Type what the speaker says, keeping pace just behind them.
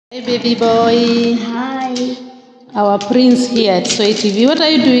Hey baby boy. Hi. Our prince here at Soy TV. What are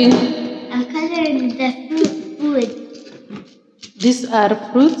you doing? I'm coloring the food. These are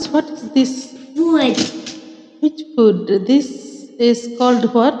fruits. What is this? Food. Which food? This is called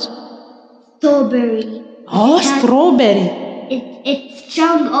what? Strawberry. Oh, strawberry. It's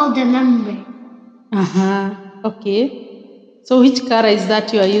showing all the numbers. Okay. So which color is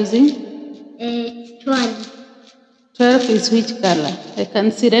that you are using? It's 12. 12 is which color? I can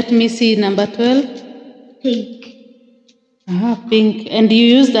see. Let me see number 12. Pink. Pink. And you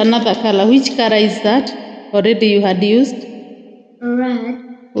used another color. Which color is that? Already you had used? Red.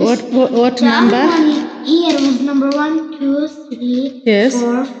 What The number? other one here was number 1, 2, 3, Yes.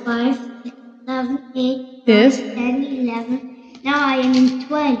 4, 5, 6, 7, 8, 9, Yes. 10, 11. Now I am in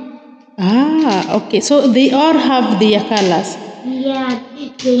 12. Okay. So they all have their colors. Yeah,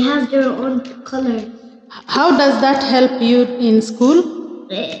 they have their own colors. How does that help you in school?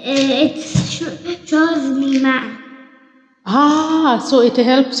 It shows me math. So it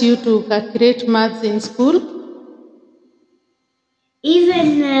helps you to calculate maths in school?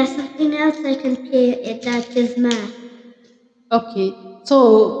 Even something else I can play that is math. Okay.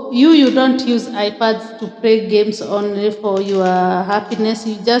 So you don't use iPads to play games only for your happiness.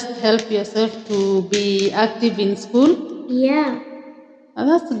 You just help yourself to be active in school? Yeah.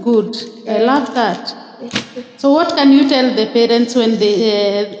 That's good. I love that. So what can you tell the parents when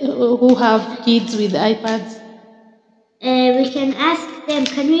they who have kids with iPads? We can ask them,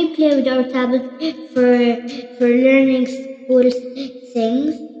 can we play with our tablet for learning school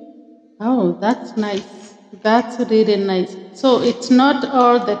things? Oh, that's nice. That's really nice. So it's not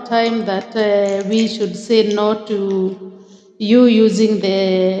all the time that we should say no to you using the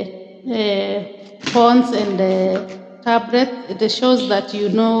phones and the tablets. It shows that you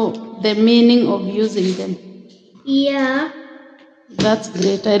know the meaning of using them. Yeah. That's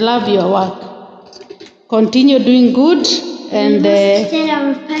great. I love your work. Continue doing good and we must tell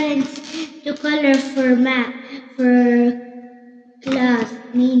our parents to color for math, for class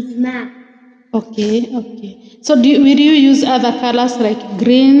means math. Okay. So will you use other colors like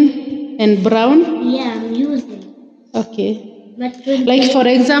green and brown? Yeah, I'm using. Okay. But Like for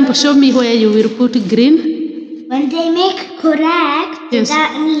example, show me where you will put green. When they make correct, Yes.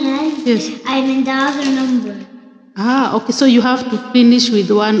 that means Yes. I'm in the other number. Okay. So you have to finish with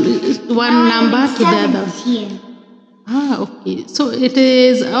one number to the other. 17. Okay. So it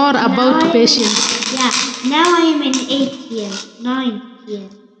is all about patience. Yeah. Now I am in 8th year, 9th year.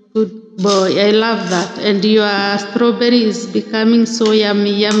 Good boy. I love that. And your strawberry is becoming so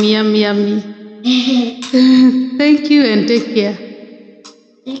yummy. Thank you and take care.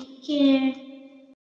 Take care.